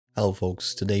Hello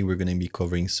folks, today we're going to be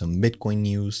covering some Bitcoin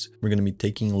news. We're going to be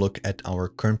taking a look at our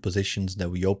current positions that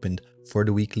we opened for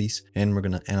the weeklies, and we're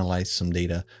going to analyze some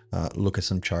data, look at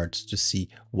some charts to see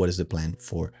what is the plan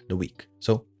for the week.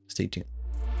 So stay tuned.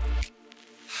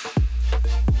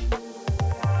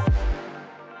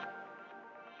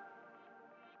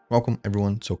 Welcome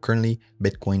everyone. So currently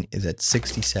Bitcoin is at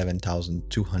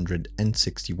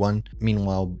 67,261.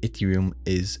 Meanwhile, Ethereum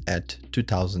is at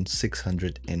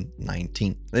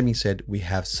 2,619. That being said, we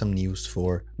have some news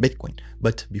for Bitcoin.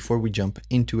 But before we jump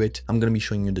into it, I'm going to be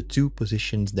showing you the two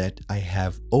positions that I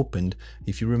have opened.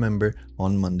 If you remember,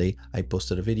 on Monday, I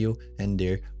posted a video and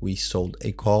there we sold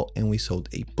a call and we sold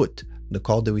a put. The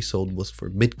call that we sold was for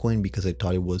Bitcoin because I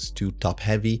thought it was too top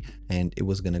heavy and it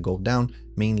was going to go down,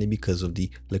 mainly because of the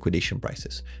liquidation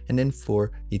prices. And then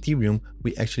for Ethereum,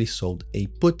 we actually sold a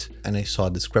put and I saw a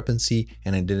discrepancy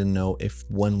and I didn't know if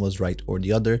one was right or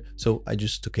the other. So I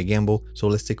just took a gamble. So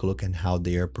let's take a look at how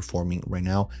they are performing right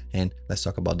now and let's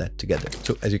talk about that together.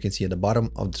 So as you can see at the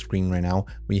bottom of the screen right now,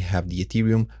 we have the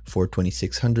Ethereum for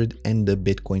 2,600 and the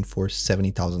Bitcoin for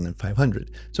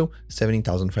 70,500. So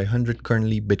 70,500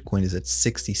 currently, Bitcoin is at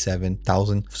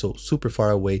 67,000. So super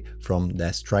far away from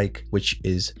that strike, which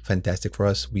is fantastic for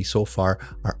us. We so far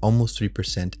are almost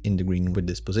 3% in the green with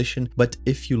this position. But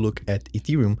if you look at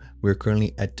Ethereum, we're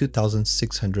currently at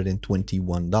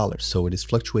 $2,621. So it is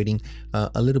fluctuating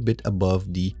a little bit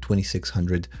above the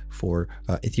 2,600 for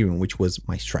Ethereum, which was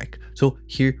my strike. So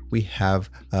here we have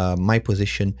my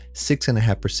position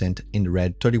 6.5% in the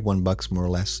red, 31 bucks more or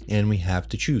less. And we have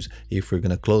to choose if we're going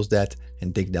to close that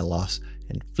and take that loss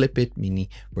and flip it, meaning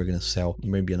we're going to sell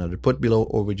maybe another put below,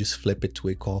 or we just flip it to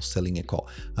a call, selling a call.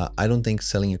 I don't think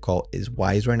selling a call is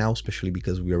wise right now, especially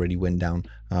because we already went down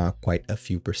quite a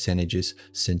few percentages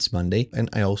since Monday. And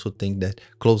I also think that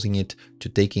closing it to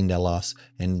taking that loss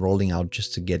and rolling out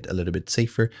just to get a little bit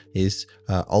safer is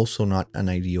also not an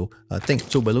ideal thing.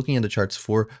 So by looking at the charts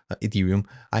for Ethereum,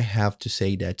 I have to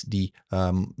say that the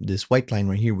this white line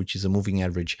right here, which is a moving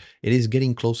average, it is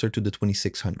getting closer to the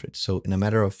 2,600. So in a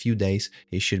matter of a few days,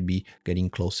 it should be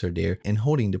getting closer there and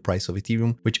holding the price of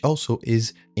Ethereum, which also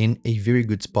is in a very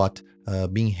good spot,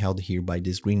 being held here by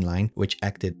this green line, which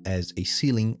acted as a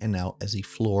ceiling and now as a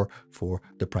floor for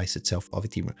the price itself of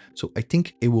Ethereum. So I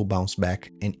think it will bounce back,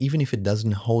 and even if it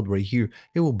doesn't hold right here,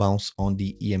 it will bounce on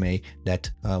the EMA that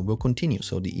will continue.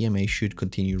 So the EMA should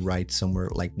continue right somewhere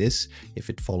like this if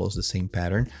it follows the same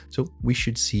pattern. So we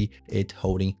should see it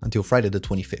holding until Friday the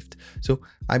 25th. So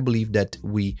I believe that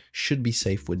we should be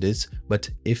safe with this. But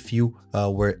if you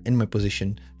were in my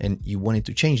position and you wanted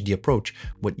to change the approach,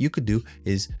 what you could do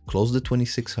is close the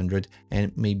 2,600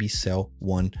 and maybe sell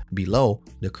one below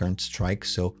the current strike.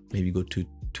 So maybe go to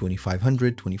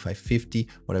 2,500, 2,550,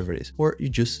 whatever it is, or you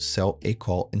just sell a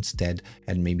call instead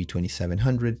at maybe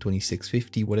 2,700,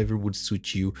 2,650, whatever would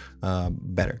suit you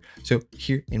better. So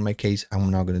here in my case,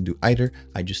 I'm not going to do either.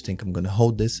 I just think I'm going to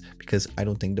hold this because I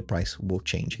don't think the price will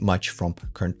change much from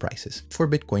current prices. For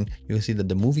Bitcoin, you can see that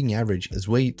the moving average is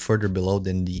way further below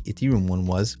than the Ethereum one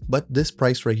was, but this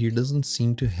price right here doesn't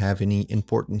seem to have any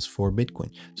importance for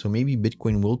Bitcoin. So maybe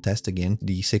Bitcoin will test again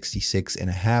the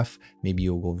 66.5, maybe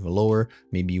you'll go lower,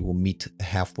 maybe you will meet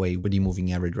halfway with the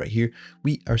moving average right here.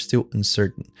 We are still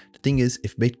uncertain. The thing is,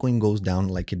 if Bitcoin goes down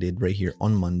like it did right here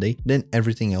on Monday, then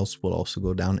everything else will also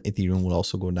go down. Ethereum will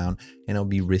also go down, and I'll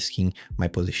be risking my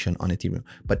position on Ethereum.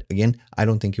 But again, I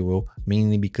don't think it will,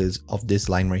 mainly because of this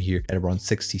line right here at around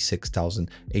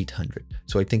 66,800.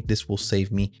 So I think this will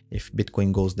save me. If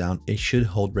Bitcoin goes down, it should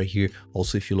hold right here.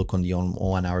 Also, if you look on the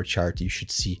 1 hour chart, you should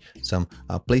see some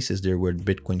places there where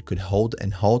Bitcoin could hold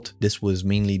and halt. This was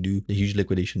mainly due to the huge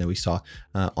liquidation that we saw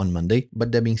on Monday.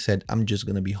 But that being said, I'm just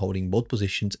going to be holding both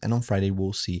positions, and on Friday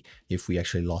we'll see if we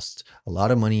actually lost a lot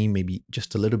of money, maybe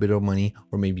just a little bit of money,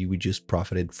 or maybe we just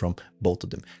profited from both of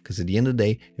them. Because at the end of the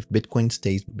day, if Bitcoin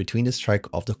stays between the strike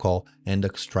of the call and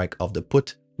the strike of the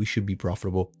put, we should be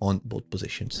profitable on both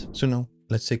positions. So now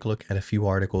let's take a look at a few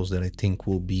articles that I think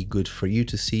will be good for you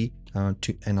to see,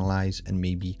 to analyze and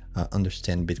maybe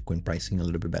understand Bitcoin pricing a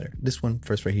little bit better. This one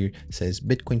first right here says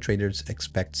Bitcoin traders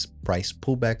expects price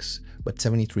pullbacks, but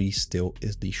 73 still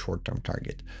is the short-term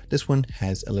target. This one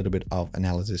has a little bit of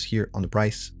analysis here on the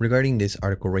price. Regarding this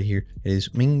article right here, it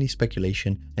is mainly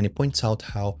speculation, and it points out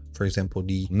how, for example,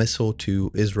 the missile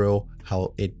to Israel,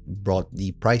 how it brought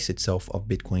the price itself of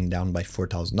Bitcoin down by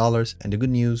 $4,000. And the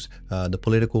good news, the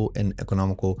political and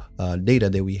economical data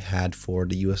that we had for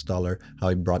the US dollar, how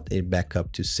it brought it back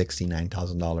up to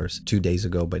 $69,000 2 days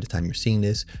ago by the time you're seeing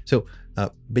this. So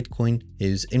Bitcoin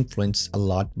is influenced a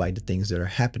lot by the things that are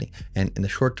happening. And in the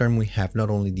short term, we have not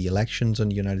only the elections in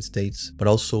the United States, but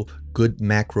also good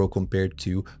macro compared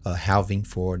to halving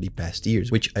for the past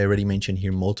years, which I already mentioned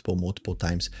here multiple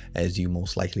times, as you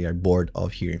most likely are bored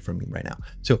of hearing from me right now.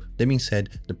 So that being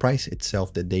said, the price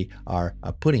itself that they are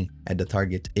putting at the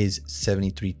target is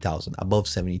 73,000, above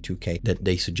 72K that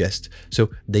they suggest. So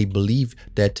they believe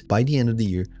that by the end of the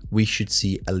year, we should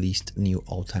see at least new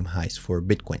all-time highs for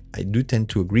Bitcoin. I do tend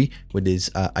to agree with this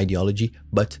ideology,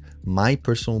 but my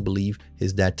personal belief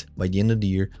is that by the end of the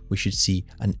year, we should see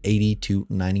an $80,000 to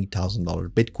 $90,000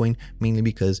 Bitcoin, mainly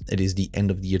because it is the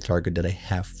end of the year target that I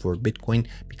have for Bitcoin,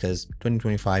 because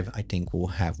 2025, I think we'll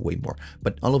have way more.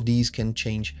 But all of these can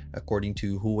change according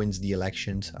to who wins the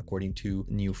elections, according to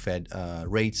new Fed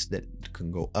rates that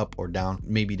can go up or down.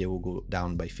 Maybe they will go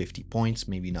down by 50 points,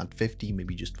 maybe not 50,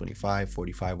 maybe just 25,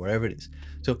 45, whatever it is.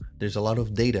 So there's a lot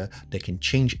of data that can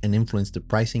change and influence the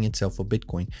pricing itself of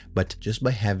Bitcoin. But just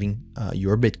by having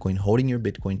your Bitcoin, holding your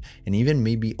Bitcoin, and even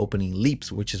maybe opening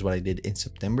Leaps, which is what I did in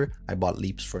September. I bought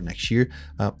Leaps for next year.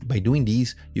 By doing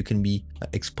these, you can be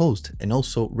exposed and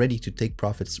also ready to take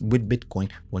profits with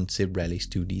Bitcoin once it rallies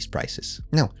to these prices.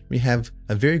 Now, we have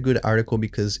a very good article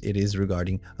because it is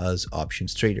regarding us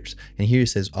options traders. And here it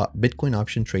says, Bitcoin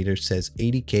option trader says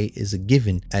 80K is a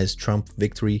given as Trump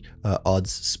victory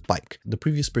odds spike. The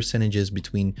previous percentages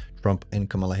between Trump and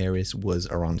Kamala Harris was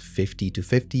around 50 to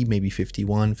 50, maybe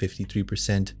 51,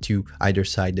 53% to either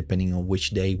side, depending on which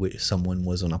day someone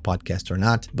was on a podcast or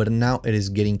not. But now it is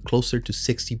getting closer to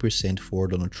 60% for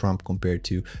Donald Trump compared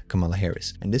to Kamala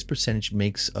Harris. And this percentage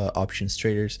makes options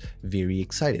traders very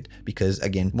excited because,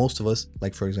 again, most of us,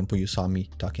 like for example, you saw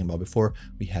me talking about before,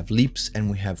 we have Leaps and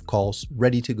we have calls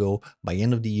ready to go by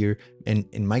end of the year. And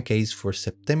in my case, for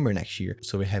September next year.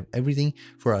 So we have everything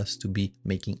for us to be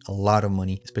making a lot of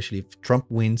money, especially if Trump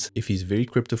wins, if he's very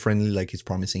crypto friendly, like he's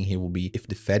promising he will be, if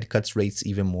the Fed cuts rates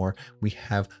even more, we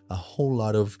have a whole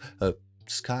lot of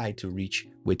sky to reach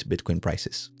with Bitcoin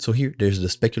prices. So here there's the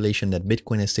speculation that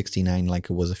Bitcoin is 69 like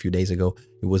it was a few days ago.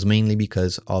 It was mainly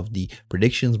because of the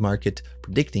predictions market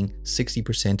predicting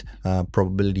 60%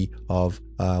 probability of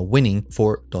winning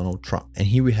for Donald Trump. And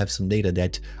here we have some data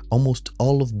that almost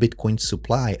all of Bitcoin's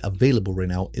supply available right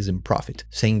now is in profit,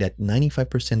 saying that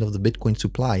 95% of the Bitcoin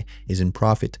supply is in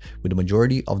profit, with the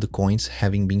majority of the coins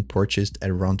having been purchased at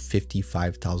around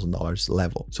 $55,000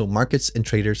 level. So markets and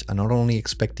traders are not only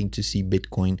expecting to see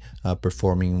Bitcoin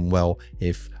performing well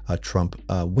if Trump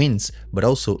wins, but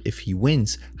also if he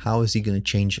wins, how is he going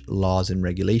to change laws and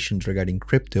regulations regarding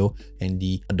crypto and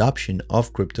the adoption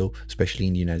of crypto, especially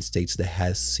in the United States that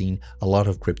has seen a lot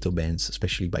of crypto bans,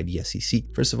 especially by the SEC.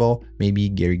 First of all, maybe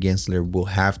Gary Gensler will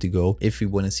have to go if we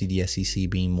want to see the SEC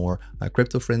being more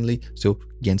crypto friendly. So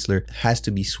Gensler has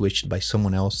to be switched by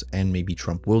someone else, and maybe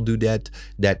Trump will do that.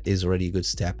 That is already a good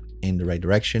step in the right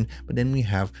direction. But then we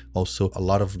have also a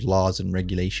lot of laws and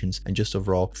regulations and just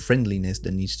overall friendliness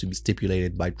that needs to be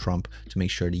stipulated by Trump to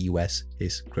make sure the US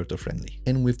is crypto friendly.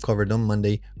 And we've covered on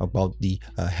Monday about the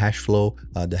hash flow,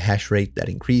 the hash rate that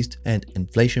increased, and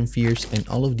inflation fears, and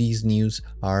all of these news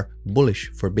are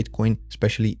bullish for Bitcoin,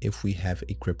 especially if we have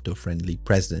a crypto friendly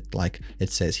president, like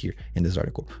it says here in this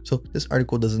article. So this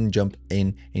article doesn't jump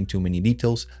in too many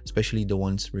details, especially the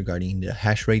ones regarding the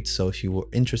hash rate. So if you were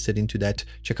interested into that,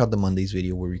 check out the Monday's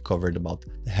video where we covered about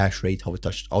the hash rate, how it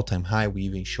touched all-time high. We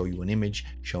even show you an image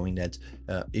showing that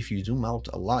if you zoom out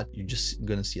a lot, you're just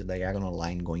gonna see a diagonal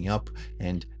line going up,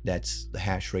 and that's the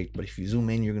hash rate. But if you zoom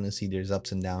in, you're gonna see there's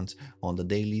ups and downs on the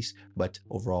dailies, but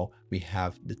overall we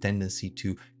have the tendency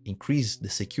to increase the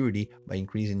security by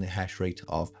increasing the hash rate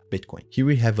of Bitcoin. Here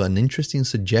we have an interesting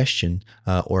suggestion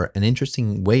or an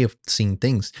interesting way of seeing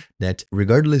things, that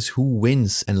regardless who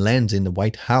wins and lands in the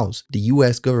White House, the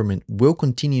US government will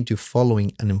continue to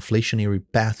following an inflationary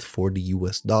path for the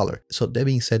US dollar. So that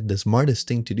being said, the smartest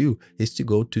thing to do is to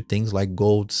go to things like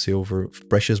gold, silver,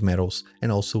 precious metals,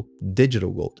 and also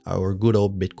digital gold, our good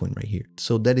old Bitcoin right here.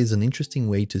 So that is an interesting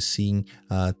way to seeing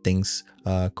things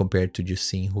compared to just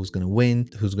seeing who's going to win,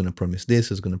 who's going to promise this,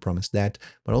 who's going to promise that,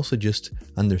 but also just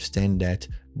understand that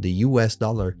the US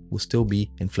dollar will still be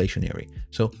inflationary.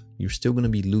 So you're still going to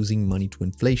be losing money to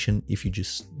inflation if you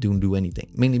just don't do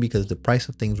anything, mainly because the price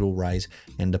of things will rise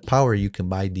and the power you can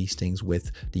buy these things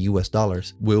with, the US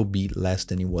dollars, will be less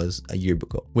than it was a year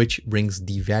ago, which brings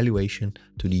devaluation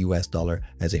to the US dollar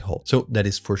as a whole. So that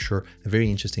is for sure a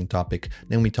very interesting topic.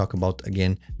 Then we talk about,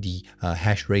 again, the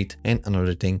hash rate. And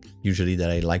another thing usually that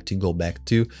I like to go back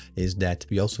to is that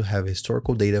we also have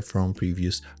historical data from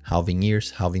previous halving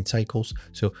years, halving cycles.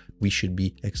 So we should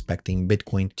be expecting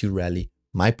Bitcoin to rally,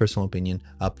 my personal opinion,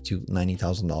 up to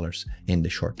 $90,000 in the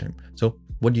short term. So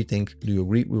What do you think? Do you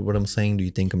agree with what I'm saying? Do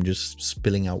you think I'm just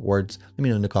spilling out words? Let me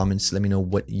know in the comments. Let me know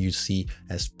what you see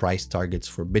as price targets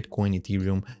for Bitcoin,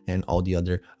 Ethereum, and all the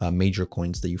other major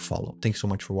coins that you follow. Thanks so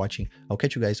much for watching. I'll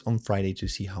catch you guys on Friday to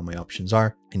see how my options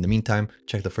are. In the meantime,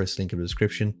 check the first link in the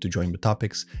description to join the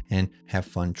topics and have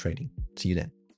fun trading. See you then.